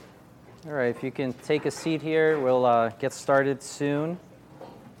All right, if you can take a seat here, we'll get started soon.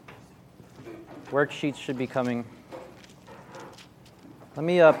 Worksheets should be coming. Let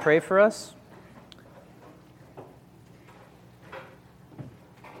me pray for us.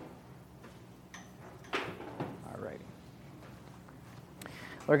 All right.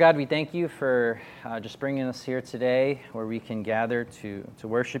 Lord God, we thank you for just bringing us here today where we can gather to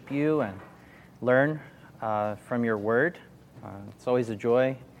worship you and learn from your word. It's always a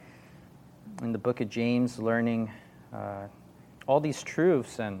joy in the book of James, learning all these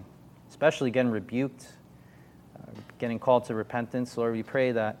truths and especially getting rebuked, getting called to repentance. Lord, we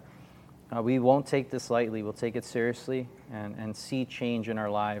pray that we won't take this lightly. We'll take it seriously and see change in our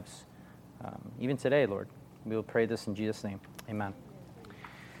lives. Even today, Lord, we will pray this in Jesus' name. Amen.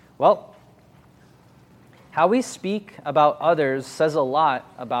 Well, how we speak about others says a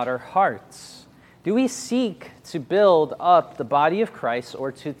lot about our hearts. Do we seek to build up the body of Christ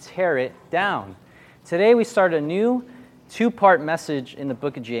or to tear it down? Today we start a new two-part message in the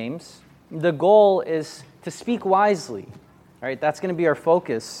book of James. The goal is to speak wisely. All right, that's going to be our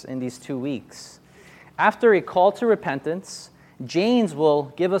focus in these 2 weeks. After a call to repentance, James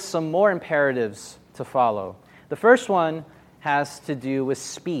will give us some more imperatives to follow. The first one has to do with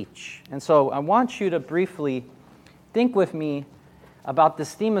speech. And so I want you to briefly think with me about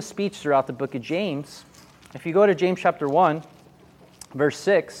this theme of speech throughout the book of James. If you go to James chapter 1, verse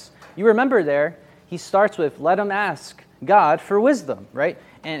 6, you remember there, he starts with, let him ask God for wisdom, right?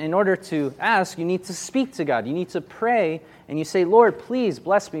 And in order to ask, you need to speak to God. You need to pray, and you say, Lord, please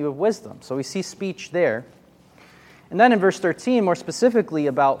bless me with wisdom. So we see speech there. And then in verse 13, more specifically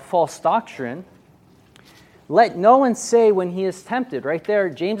about false doctrine, let no one say when he is tempted. Right there,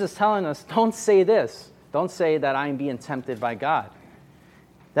 James is telling us, don't say this. Don't say that I'm being tempted by God.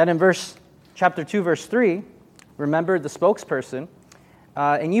 Then in chapter 2, verse 3, remember the spokesperson,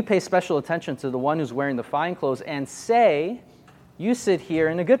 and you pay special attention to the one who's wearing the fine clothes and say, you sit here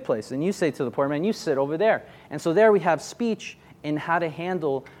in a good place. And you say to the poor man, you sit over there. And so there we have speech in how to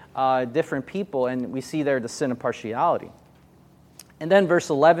handle different people, and we see there the sin of partiality. And then verse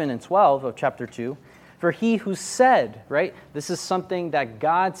 11 and 12 of chapter 2, for he who said, right, this is something that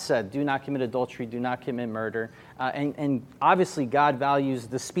God said, do not commit adultery, do not commit murder. And obviously God values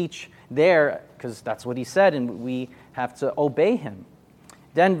the speech there because that's what he said, and we have to obey him.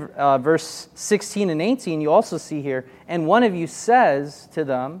 Then verse 16 and 18, you also see here, and one of you says to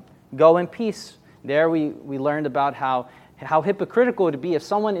them, go in peace. There we learned about how hypocritical it would be if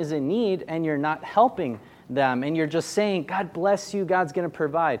someone is in need and you're not helping them, and you're just saying, God bless you, God's going to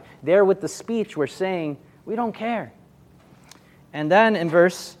provide. There with the speech, we're saying, we don't care. And then in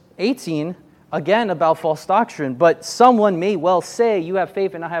verse 18, again about false doctrine, but someone may well say, you have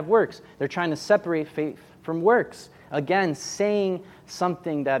faith and I have works. They're trying to separate faith from works. Again, saying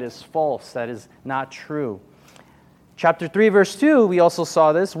something that is false, that is not true. Chapter 3, verse 2, we also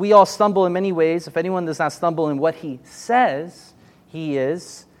saw this. We all stumble in many ways. If anyone does not stumble in what he says, he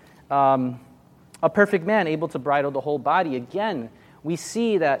is a perfect man, able to bridle the whole body. Again, we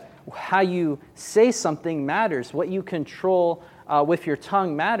see that how you say something matters. What you control with your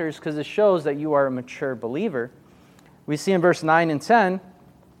tongue matters because it shows that you are a mature believer. We see in verse 9 and 10,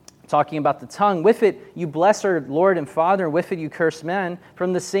 talking about the tongue, with it you bless our Lord and Father, and with it you curse men.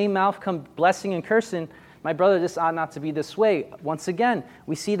 From the same mouth come blessing and cursing. My brother, this ought not to be this way. Once again,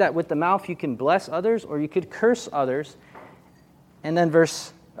 we see that with the mouth you can bless others or you could curse others. And then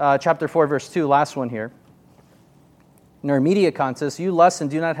chapter 4, verse 2, last one here. In our immediate context, you lust and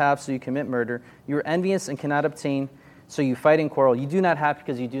do not have, so you commit murder. You are envious and cannot obtain, so you fight and quarrel. You do not have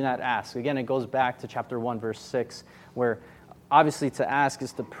because you do not ask. Again, it goes back to chapter 1, verse 6, where obviously to ask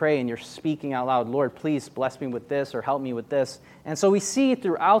is to pray, and you're speaking out loud, Lord, please bless me with this or help me with this. And so we see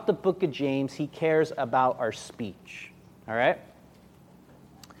throughout the book of James, he cares about our speech. All right?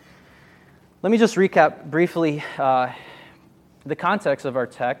 Let me just recap briefly the context of our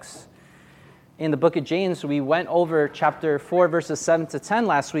text. In the book of James, we went over chapter 4, verses 7 to 10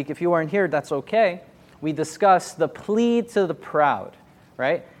 last week. If you weren't here, that's okay. We discussed the plea to the proud,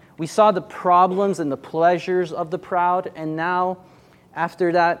 right? We saw the problems and the pleasures of the proud, and now,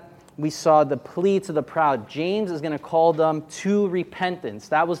 after that, we saw the plea to the proud. James is going to call them to repentance.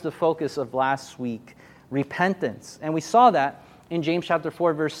 That was the focus of last week, repentance. And we saw that in James chapter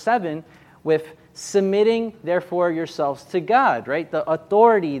 4, verse 7, with submitting, therefore, yourselves to God, right? The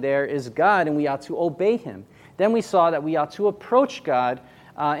authority there is God, and we ought to obey him. Then we saw that we ought to approach God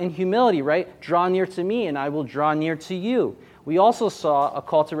in humility, right? Draw near to me, and I will draw near to you. We also saw a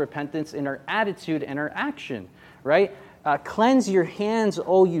call to repentance in our attitude and our action, right? Cleanse your hands,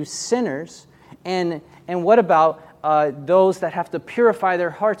 O you sinners. And what about those that have to purify their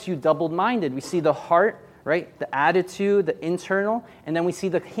hearts, you double-minded. We see the heart, right? The attitude, the internal, and then we see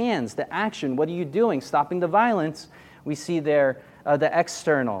the hands, the action. What are you doing? Stopping the violence. We see there the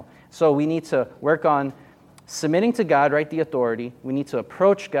external. So we need to work on submitting to God, right? The authority. We need to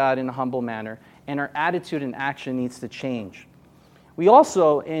approach God in a humble manner, and our attitude and action needs to change. We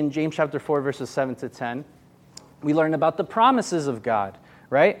also, in James chapter 4, verses 7 to 10, we learn about the promises of God,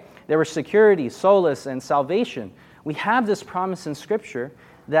 right? There were security, solace, and salvation. We have this promise in Scripture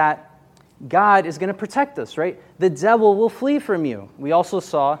that God is going to protect us, right? The devil will flee from you. We also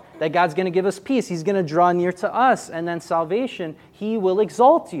saw that God's going to give us peace. He's going to draw near to us. And then salvation, He will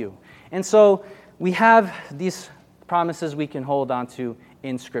exalt you. And so we have these promises we can hold on to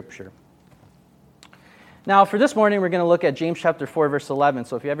in Scripture. Now, for this morning, we're going to look at James chapter 4, verse 11.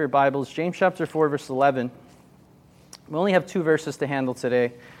 So if you have your Bibles, James chapter 4, verse 11. We only have 2 verses to handle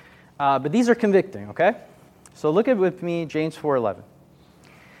today, but these are convicting, okay? So look at with me, James 4:11.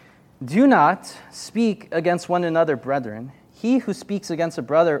 Do not speak against one another, brethren. He who speaks against a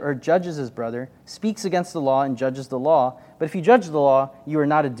brother or judges his brother speaks against the law and judges the law. But if you judge the law, you are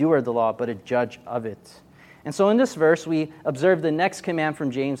not a doer of the law, but a judge of it. And so in this verse, we observe the next command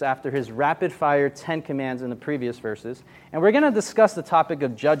from James after his rapid-fire 10 commands in the previous verses. And we're going to discuss the topic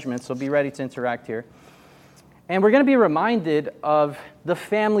of judgment, so be ready to interact here. And we're going to be reminded of the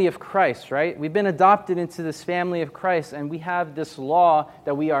family of Christ, right? We've been adopted into this family of Christ, and we have this law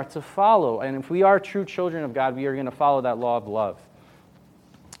that we are to follow. And if we are true children of God, we are going to follow that law of love.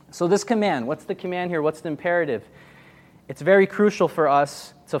 So this command, what's the command here? What's the imperative? It's very crucial for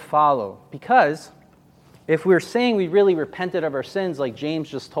us to follow, because if we're saying we really repented of our sins, like James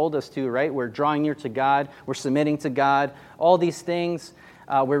just told us to, right? We're drawing near to God, we're submitting to God, all these things,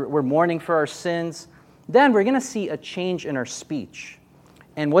 we're mourning for our sins, then we're going to see a change in our speech.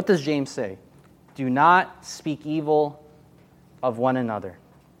 And what does James say? Do not speak evil of one another.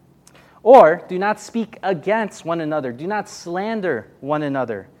 Or do not speak against one another. Do not slander one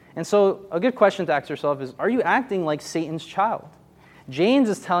another. And so a good question to ask yourself is, are you acting like Satan's child? James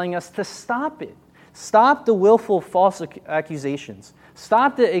is telling us to stop it. Stop the willful false accusations.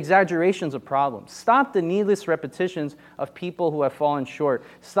 Stop the exaggerations of problems. Stop the needless repetitions of people who have fallen short.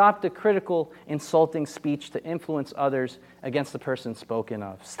 Stop the critical, insulting speech to influence others against the person spoken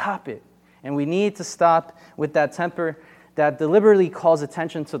of. Stop it. And we need to stop with that temper that deliberately calls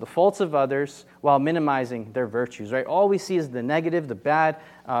attention to the faults of others while minimizing their virtues, right? All we see is the negative, the bad.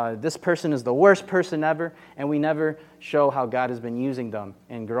 This person is the worst person ever, and we never show how God has been using them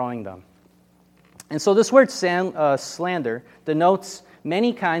and growing them. And so this word slander denotes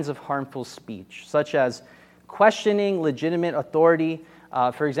many kinds of harmful speech, such as questioning legitimate authority.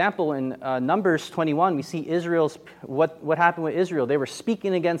 For example, in Numbers 21, we see what happened with Israel. They were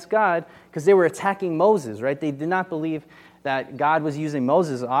speaking against God because they were attacking Moses, right? They did not believe that God was using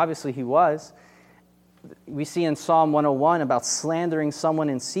Moses. Obviously, he was. We see in Psalm 101 about slandering someone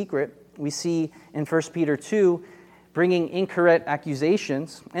in secret. We see in 1 Peter 2 bringing incorrect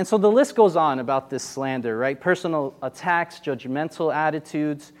accusations. And so the list goes on about this slander, right? Personal attacks, judgmental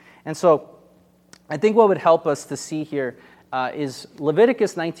attitudes. And so I think what would help us to see here is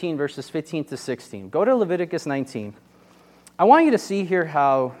Leviticus 19, verses 15 to 16. Go to Leviticus 19. I want you to see here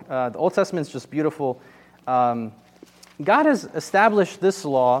how the Old Testament is just beautiful. God has established this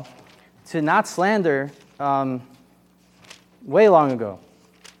law to not slander way long ago.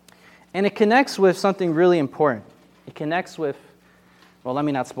 And it connects with something really important. It connects with, well, let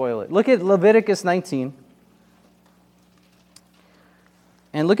me not spoil it. Look at Leviticus 19.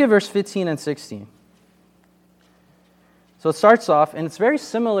 And look at verse 15 and 16. So it starts off, and it's very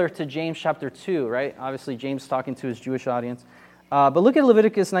similar to James chapter 2, right? Obviously, James talking to his Jewish audience. But look at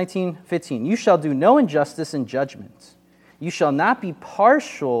Leviticus 19:15. You shall do no injustice in judgment. You shall not be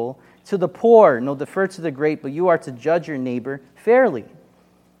partial to the poor, nor defer to the great, but you are to judge your neighbor fairly.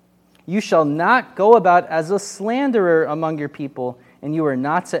 You shall not go about as a slanderer among your people, and you are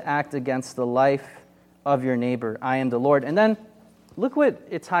not to act against the life of your neighbor. I am the Lord. And then look what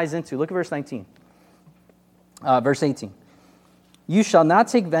it ties into. Look at verse 19. Verse 18. You shall not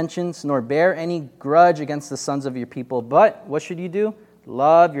take vengeance, nor bear any grudge against the sons of your people, but what should you do?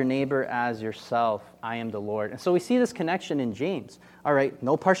 Love your neighbor as yourself. I am the Lord. And so we see this connection in James. All right,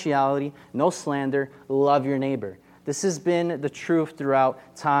 no partiality, no slander, love your neighbor. This has been the truth throughout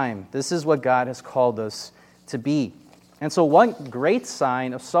time. This is what God has called us to be. And so one great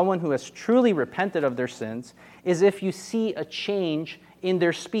sign of someone who has truly repented of their sins is if you see a change in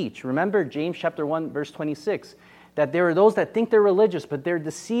their speech. Remember James chapter 1, verse 26, that there are those that think they're religious, but they're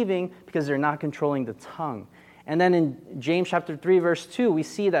deceiving because they're not controlling the tongue. And then in James chapter 3, verse 2, we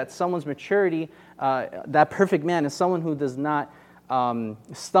see that someone's maturity, that perfect man, is someone who does not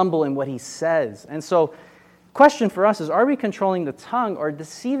stumble in what he says. And so, question for us is, are we controlling the tongue or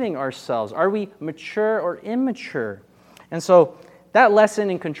deceiving ourselves? Are we mature or immature? And so, that lesson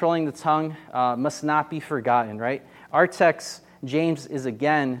in controlling the tongue must not be forgotten, right? Our text, James, is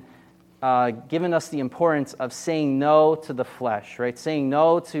again giving us the importance of saying no to the flesh, right? Saying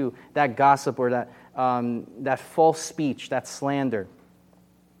no to that gossip or that false speech, that slander.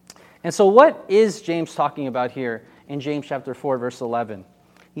 And so what is James talking about here in James chapter 4, verse 11?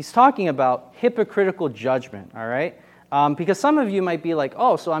 He's talking about hypocritical judgment, all right? Because some of you might be like,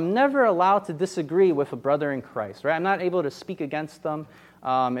 oh, so I'm never allowed to disagree with a brother in Christ, right? I'm not able to speak against them.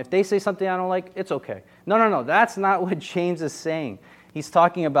 If they say something I don't like, it's okay. No. That's not what James is saying. He's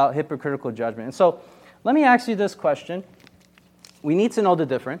talking about hypocritical judgment. And so let me ask you this question. We need to know the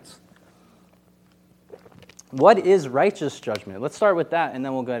difference. What is righteous judgment? Let's start with that, and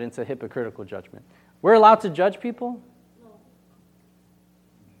then we'll get into hypocritical judgment. We're allowed to judge people? No.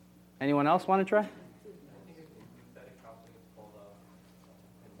 Anyone else want to try?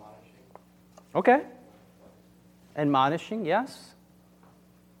 Okay. Admonishing, yes.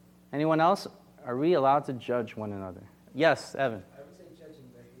 Anyone else? Are we allowed to judge one another? Yes, Evan. I would say judging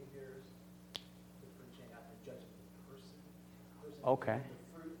behaviors, differentiating after judging the person. Okay.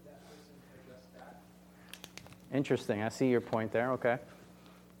 The fruit that person addressed that. Interesting. I see your point there. Okay.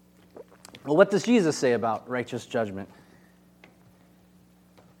 Well, what does Jesus say about righteous judgment?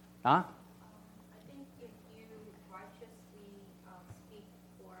 Huh? I think if you righteously speak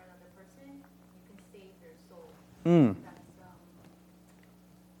for another person, you can save their soul. That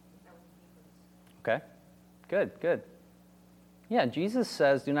would be Okay. Good. Yeah, Jesus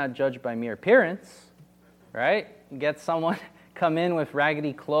says, do not judge by mere appearance, right? You get someone come in with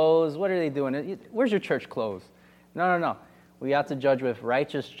raggedy clothes. What are they doing? Where's your church clothes? No. We have to judge with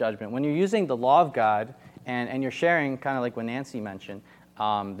righteous judgment. When you're using the law of God and you're sharing, kind of like what Nancy mentioned,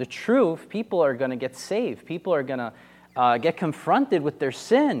 the truth, people are going to get saved. People are going to get confronted with their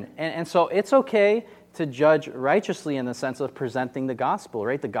sin. And so it's okay to judge righteously in the sense of presenting the gospel,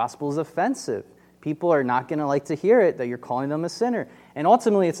 right? The gospel is offensive. People are not going to like to hear it, that you're calling them a sinner. And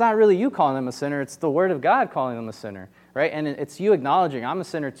ultimately, it's not really you calling them a sinner. It's the word of God calling them a sinner, right? And it's you acknowledging, I'm a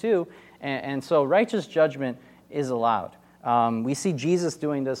sinner too. And so righteous judgment is allowed. We see Jesus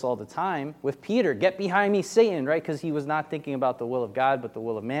doing this all the time with Peter. Get behind me, Satan, right? Because he was not thinking about the will of God, but the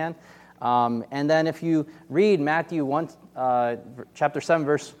will of man. And then if you read Matthew 1, chapter 7,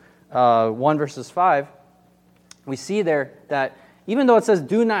 verse 1, verses 5, we see there that even though it says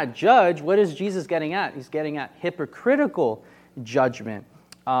do not judge, what is Jesus getting at? He's getting at hypocritical judgment.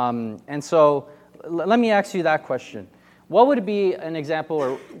 And so let me ask you that question. What would be an example,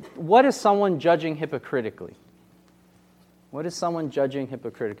 or what is someone judging hypocritically? What is someone judging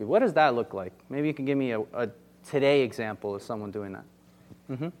hypocritically? What does that look like? Maybe you can give me a today example of someone doing that.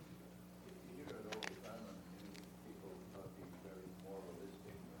 Mm-hmm.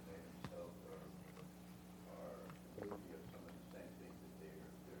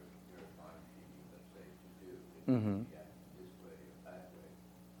 Mm-hmm.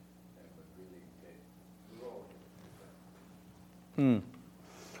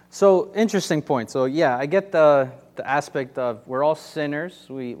 So, interesting point. So, yeah, I get the aspect of we're all sinners.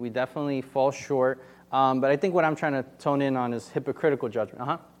 We definitely fall short. But I think what I'm trying to tone in on is hypocritical judgment.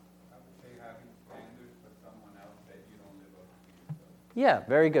 I would say having standards for someone else that you don't live up to yourself. Yeah,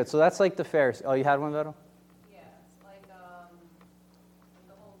 very good. So that's like the Pharisees. Oh, you had one, Veto? Yeah, it's like the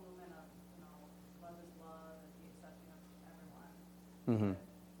whole movement of, love is love and be accepting of everyone. Mm-hmm.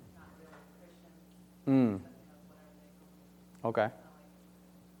 Not really Christians. Accepting of whatever they Okay. like.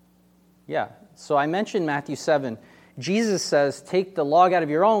 Yeah. So I mentioned Matthew 7. Jesus says, take the log out of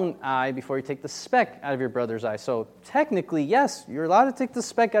your own eye before you take the speck out of your brother's eye. So technically, yes, you're allowed to take the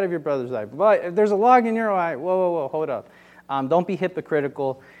speck out of your brother's eye. But if there's a log in your eye, whoa, hold up. Don't be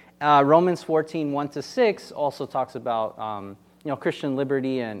hypocritical. Romans 14, 1-6 also talks about Christian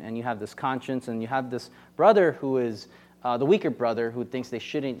liberty, and you have this conscience, and you have this brother who is the weaker brother who thinks they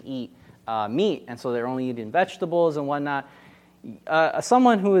shouldn't eat meat, and so they're only eating vegetables and whatnot.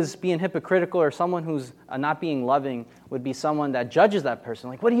 Someone who is being hypocritical or someone who's not being loving would be someone that judges that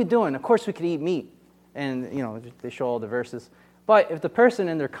person. Like, what are you doing? Of course we could eat meat. And, they show all the verses. But if the person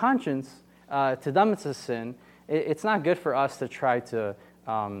in their conscience, to them it's a sin, it's not good for us to try to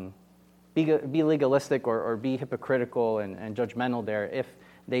be legalistic or be hypocritical and judgmental there if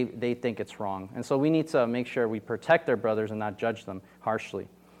they think it's wrong. And so we need to make sure we protect our brothers and not judge them harshly.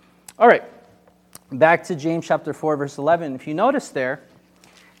 All right. Back to James chapter 4, verse 11. If you notice there,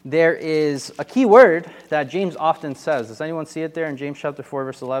 there is a key word that James often says. Does anyone see it there in James chapter 4,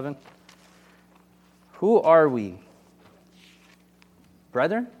 verse 11? Who are we?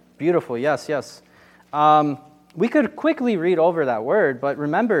 Brethren? Beautiful, yes. We could quickly read over that word, but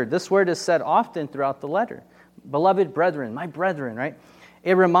remember, this word is said often throughout the letter. Beloved brethren, my brethren, right?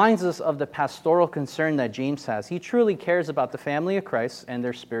 It reminds us of the pastoral concern that James has. He truly cares about the family of Christ and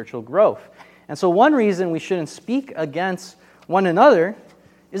their spiritual growth. And so one reason we shouldn't speak against one another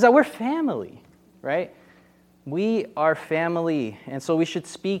is that we're family, right? We are family, and so we should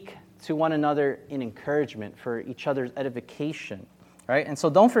speak to one another in encouragement for each other's edification, right? And so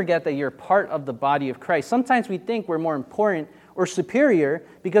don't forget that you're part of the body of Christ. Sometimes we think we're more important or superior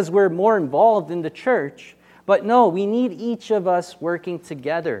because we're more involved in the church, but no, we need each of us working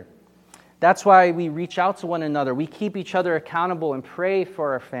together. That's why we reach out to one another. We keep each other accountable and pray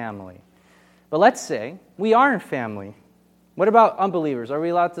for our family. But let's say we aren't family. What about unbelievers? Are we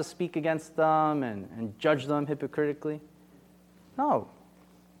allowed to speak against them and judge them hypocritically? No.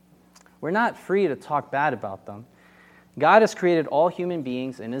 We're not free to talk bad about them. God has created all human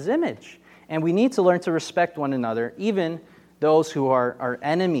beings in His image, and we need to learn to respect one another, even those who are our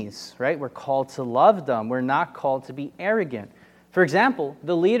enemies, right? We're called to love them. We're not called to be arrogant. For example,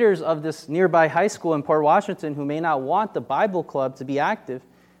 the leaders of this nearby high school in Port Washington who may not want the Bible club to be active,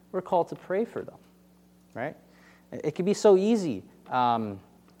 we're called to pray for them, right? It can be so easy to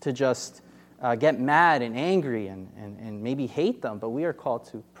just get mad and angry and maybe hate them, but we are called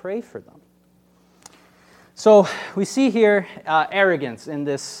to pray for them. So we see here arrogance in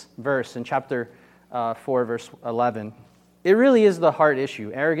this verse in chapter 4, verse 11. It really is the heart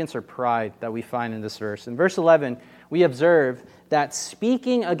issue, arrogance or pride, that we find in this verse. In verse 11, we observe that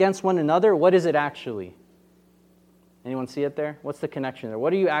speaking against one another, what is it actually? Anyone see it there? What's the connection there?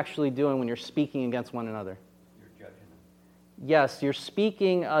 What are you actually doing when you're speaking against one another? You're judging them. Yes, you're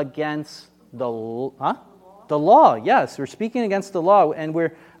speaking against the law. Yes, we're speaking against the law, and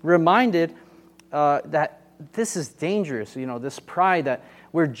we're reminded that this is dangerous, this pride that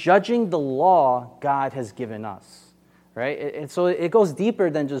we're judging the law God has given us, right? And so it goes deeper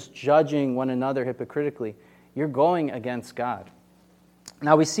than just judging one another hypocritically. You're going against God.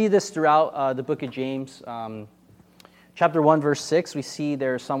 Now, we see this throughout the book of James. Chapter 1, verse 6, we see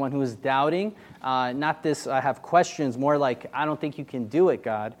there's someone who is doubting. Not this, I have questions, more like, I don't think you can do it,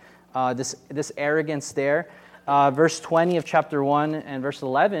 God. This arrogance there. Verse 20 of chapter 1 and verse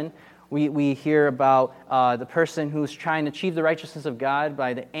 11, we hear about the person who's trying to achieve the righteousness of God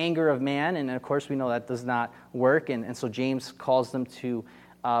by the anger of man. And of course, we know that does not work. And so James calls them to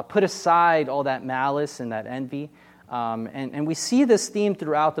put aside all that malice and that envy. And we see this theme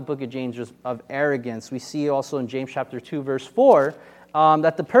throughout the book of James of arrogance. We see also in James chapter 2, verse 4,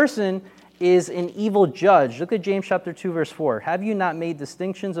 that the person is an evil judge. Look at James chapter 2, verse 4. Have you not made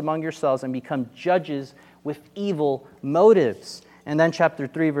distinctions among yourselves and become judges with evil motives? And then chapter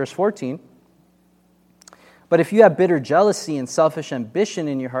 3, verse 14. But if you have bitter jealousy and selfish ambition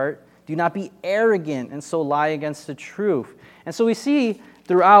in your heart, do not be arrogant and so lie against the truth. And so we see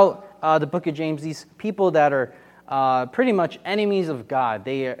throughout the book of James these people that are pretty much enemies of God.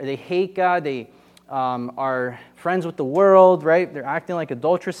 They hate God. They are friends with the world, right? They're acting like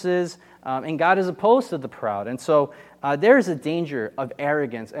adulteresses. And God is opposed to the proud. And so there is a danger of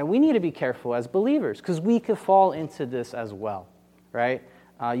arrogance. And we need to be careful as believers because we could fall into this as well, right?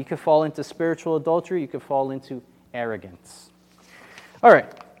 You could fall into spiritual adultery. You could fall into arrogance. All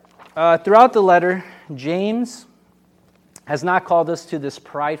right. Throughout the letter, James has not called us to this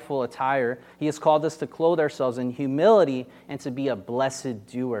prideful attire. He has called us to clothe ourselves in humility and to be a blessed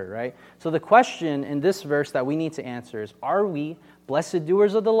doer, right? So the question in this verse that we need to answer is, are we blessed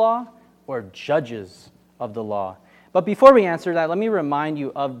doers of the law or judges of the law? But before we answer that, let me remind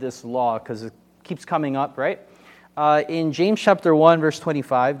you of this law because it keeps coming up, right? In James chapter 1, verse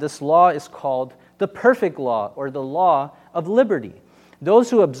 25, this law is called the perfect law or the law of liberty.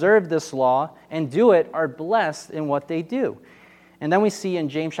 Those who observe this law and do it are blessed in what they do. And then we see in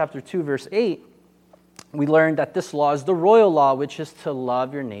James chapter 2, verse 8, we learn that this law is the royal law, which is to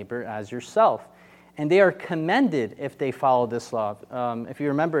love your neighbor as yourself. And they are commended if they follow this law. If you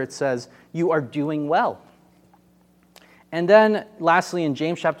remember, it says, you are doing well. And then lastly, in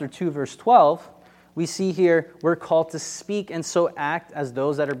James chapter 2, verse 12, we see here we're called to speak and so act as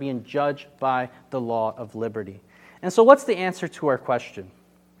those that are being judged by the law of liberty. And so what's the answer to our question?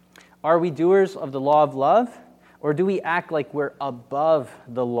 Are we doers of the law of love, or do we act like we're above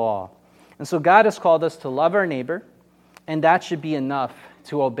the law? And so God has called us to love our neighbor, and that should be enough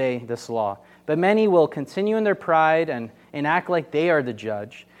to obey this law. But many will continue in their pride and act like they are the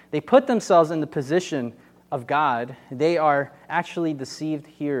judge. They put themselves in the position of God, they are actually deceived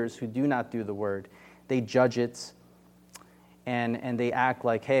hearers who do not do the word. They judge it, and they act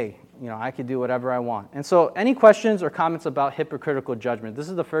like, hey, I could do whatever I want. And so any questions or comments about hypocritical judgment? This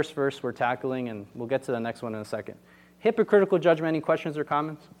is the first verse we're tackling, and we'll get to the next one in a second. Hypocritical judgment, any questions or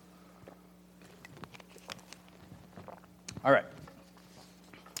comments? All right.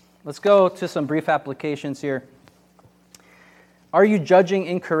 Let's go to some brief applications here. Are you judging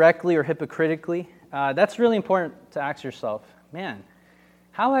incorrectly or hypocritically? That's really important to ask yourself. Man,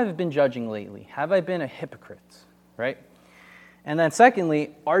 how have I been judging lately? Have I been a hypocrite? Right? And then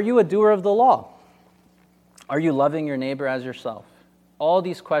secondly, are you a doer of the law? Are you loving your neighbor as yourself? All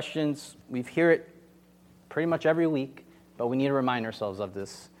these questions, we hear it pretty much every week, but we need to remind ourselves of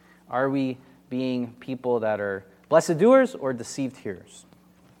this. Are we being people that are blessed doers or deceived hearers?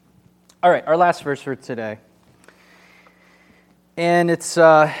 All right, our last verse for today. And it's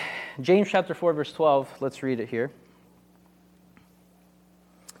James chapter 4, verse 12. Let's read it here.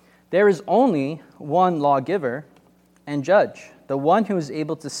 There is only one lawgiver and judge, the one who is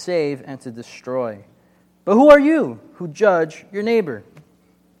able to save and to destroy. But who are you who judge your neighbor?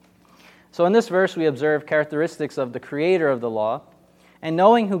 So in this verse, we observe characteristics of the creator of the law, and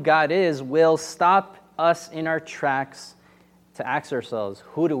knowing who God is will stop us in our tracks to ask ourselves,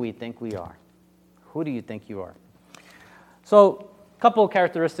 who do we think we are? Who do you think you are? So a couple of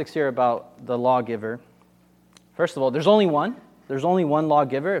characteristics here about the lawgiver. First of all, there's only one. There's only one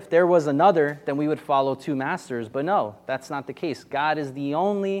lawgiver. If there was another, then we would follow two masters. But no, that's not the case. God is the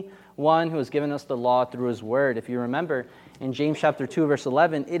only one who has given us the law through his word. If you remember, in James chapter 2, verse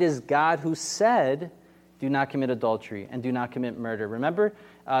 11, it is God who said, do not commit adultery and do not commit murder. Remember,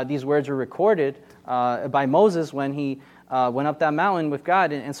 these words were recorded by Moses when he went up that mountain with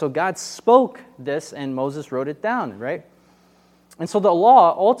God. And so God spoke this and Moses wrote it down, right? And so the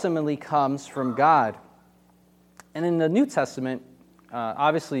law ultimately comes from God. And in the New Testament,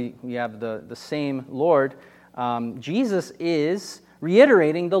 obviously we have the same Lord. Jesus is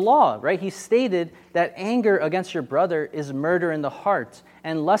reiterating the law, right? He stated that anger against your brother is murder in the heart,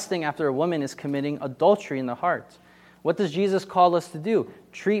 and lusting after a woman is committing adultery in the heart. What does Jesus call us to do?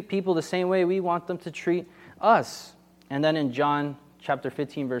 Treat people the same way we want them to treat us. And then in John chapter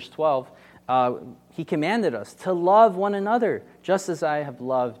 15, verse 12, he commanded us to love one another just as I have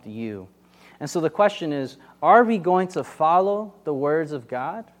loved you. And so the question is, are we going to follow the words of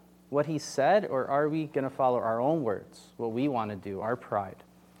God, what he said, or are we going to follow our own words, what we want to do, our pride?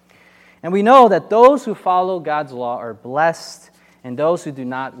 And we know that those who follow God's law are blessed, and those who do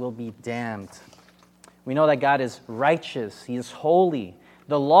not will be damned. We know that God is righteous, he is holy.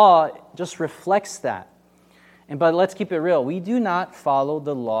 The law just reflects that. But let's keep it real. We do not follow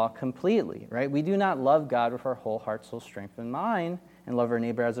the law completely, right? We do not love God with our whole heart, soul, strength, and mind, and love our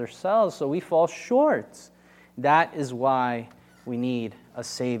neighbor as ourselves, so we fall short. That is why we need a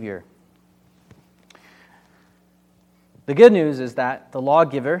Savior. The good news is that the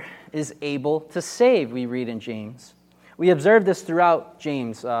lawgiver is able to save, we read in James. We observe this throughout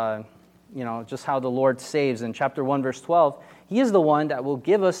James, just how the Lord saves. In chapter 1, verse 12, he is the one that will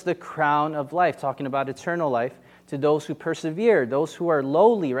give us the crown of life, talking about eternal life, to those who persevere, those who are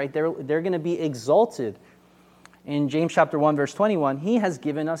lowly, right? They're going to be exalted. In James chapter 1, verse 21, he has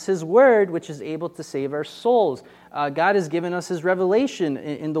given us his word, which is able to save our souls. God has given us his revelation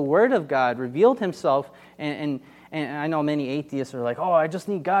in the word of God, revealed himself. And I know many atheists are like, oh, I just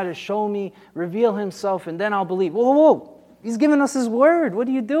need God to show me, reveal himself, and then I'll believe. Whoa. He's given us his word. What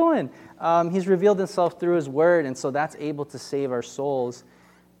are you doing? He's revealed himself through his word, and so that's able to save our souls.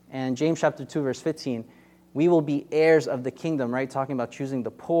 And James chapter 2, verse 15, we will be heirs of the kingdom, right? Talking about choosing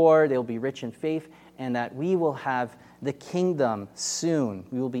the poor, they will be rich in faith, and that we will have the kingdom soon.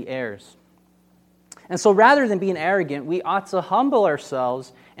 We will be heirs. And so rather than being arrogant, we ought to humble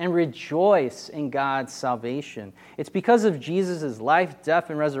ourselves and rejoice in God's salvation. It's because of Jesus' life, death,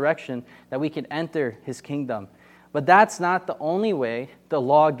 and resurrection that we can enter his kingdom. But that's not the only way the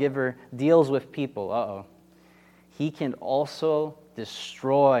lawgiver deals with people. He can also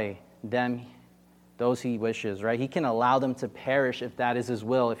destroy them, those he wishes, right? He can allow them to perish if that is his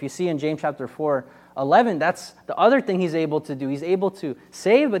will. If you see in James chapter 4:11, that's the other thing he's able to do. He's able to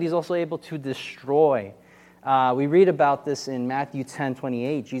save, but he's also able to destroy. We read about this in Matthew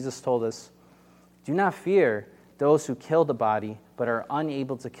 10:28. Jesus told us, do not fear those who kill the body, but are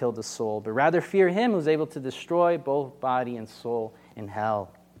unable to kill the soul, but rather fear him who's able to destroy both body and soul in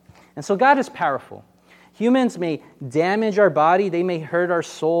hell. And so God is powerful. Humans may damage our body, they may hurt our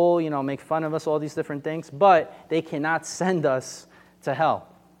soul, make fun of us, all these different things, but they cannot send us to hell.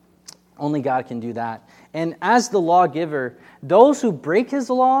 Only God can do that. And as the lawgiver, those who break his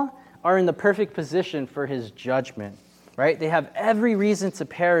law are in the perfect position for his judgment, right? They have every reason to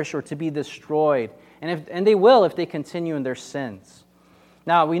perish or to be destroyed, and they will if they continue in their sins.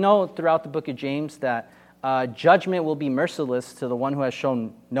 Now, we know throughout the book of James that judgment will be merciless to the one who has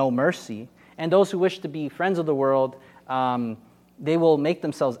shown no mercy, and those who wish to be friends of the world, they will make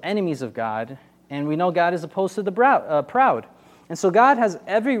themselves enemies of God, and we know God is opposed to the proud. And so God has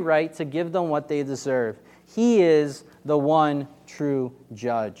every right to give them what they deserve. He is the one true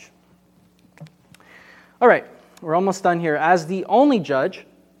judge. All right, we're almost done here. As the only judge,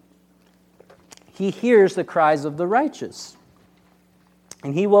 he hears the cries of the righteous,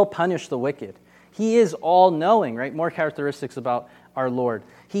 and he will punish the wicked. He is all-knowing, right? More characteristics about our Lord.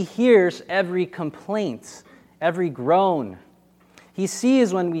 He hears every complaint, every groan. He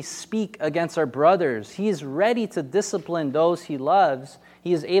sees when we speak against our brothers. He is ready to discipline those he loves.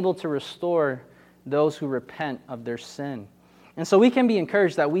 He is able to restore those who repent of their sin. And so we can be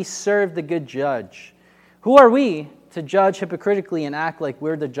encouraged that we serve the good judge. Who are we to judge hypocritically and act like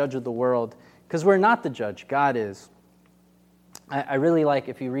we're the judge of the world? Because we're not the judge. God is. I really like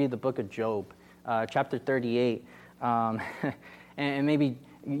if you read the book of Job, chapter 38, and maybe,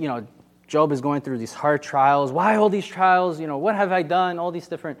 Job is going through these hard trials. Why all these trials? What have I done? All these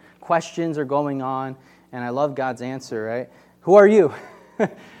different questions are going on. And I love God's answer, right? Who are you?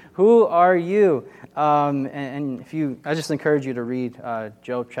 Who are you? And I just encourage you to read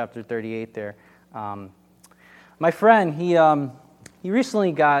Job chapter 38 there. My friend, he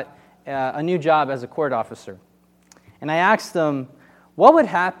recently got a new job as a court officer. And I asked him, what would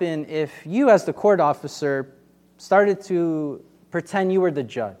happen if you as the court officer started to pretend you were the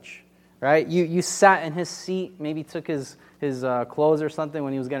judge? Right? You sat in his seat, maybe took his clothes or something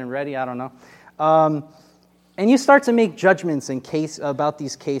when he was getting ready, I don't know. And you start to make judgments about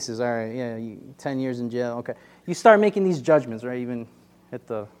these cases. All right, 10 years in jail, okay. You start making these judgments, right? Even at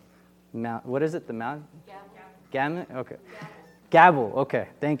the mount, what is it, the mount? Gavel. Okay. Gavel, okay,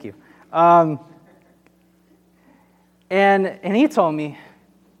 thank you. And he told me,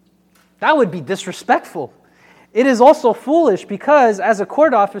 that would be disrespectful. It is also foolish because as a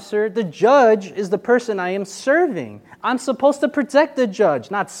court officer, the judge is the person I am serving. I'm supposed to protect the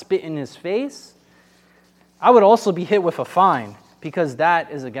judge, not spit in his face. I would also be hit with a fine because that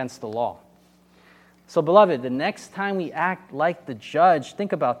is against the law. So, beloved, the next time we act like the judge,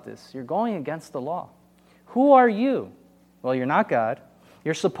 think about this. You're going against the law. Who are you? Well, you're not God.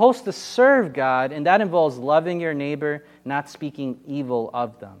 You're supposed to serve God, and that involves loving your neighbor, not speaking evil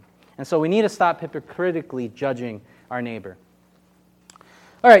of them. And so we need to stop hypocritically judging our neighbor.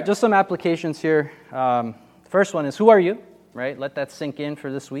 All right, just some applications here. First one is, who are you? Right? Let that sink in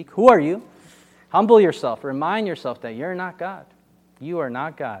for this week. Who are you? Humble yourself. Remind yourself that you're not God. You are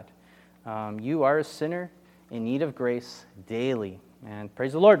not God. You are a sinner in need of grace daily. And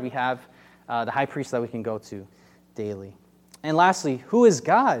praise the Lord, we have the high priest that we can go to daily. And lastly, who is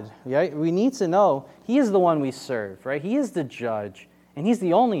God? Right? We need to know He is the one we serve. Right? He is the judge. And He's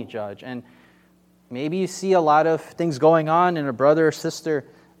the only judge. And maybe you see a lot of things going on and a brother or sister,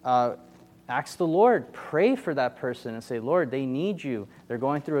 ask the Lord. Pray for that person and say, Lord, they need you. They're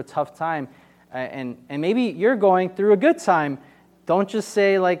going through a tough time. And maybe you're going through a good time. Don't just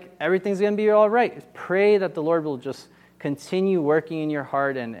say, like, everything's going to be all right. Pray that the Lord will just continue working in your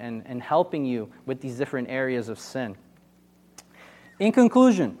heart and helping you with these different areas of sin. In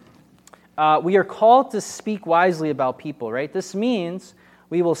conclusion, we are called to speak wisely about people, right? This means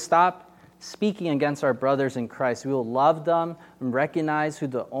we will stop speaking against our brothers in Christ. We will love them and recognize who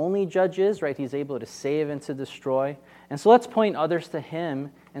the only judge is, right? He's able to save and to destroy. And so let's point others to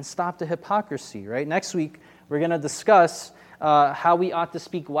Him and stop the hypocrisy, right? Next week, we're going to discuss how we ought to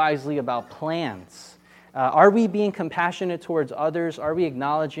speak wisely about plans. Are we being compassionate towards others? Are we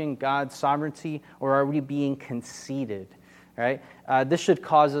acknowledging God's sovereignty? Or are we being conceited? Right? This should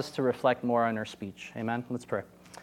cause us to reflect more on our speech. Amen? Let's pray.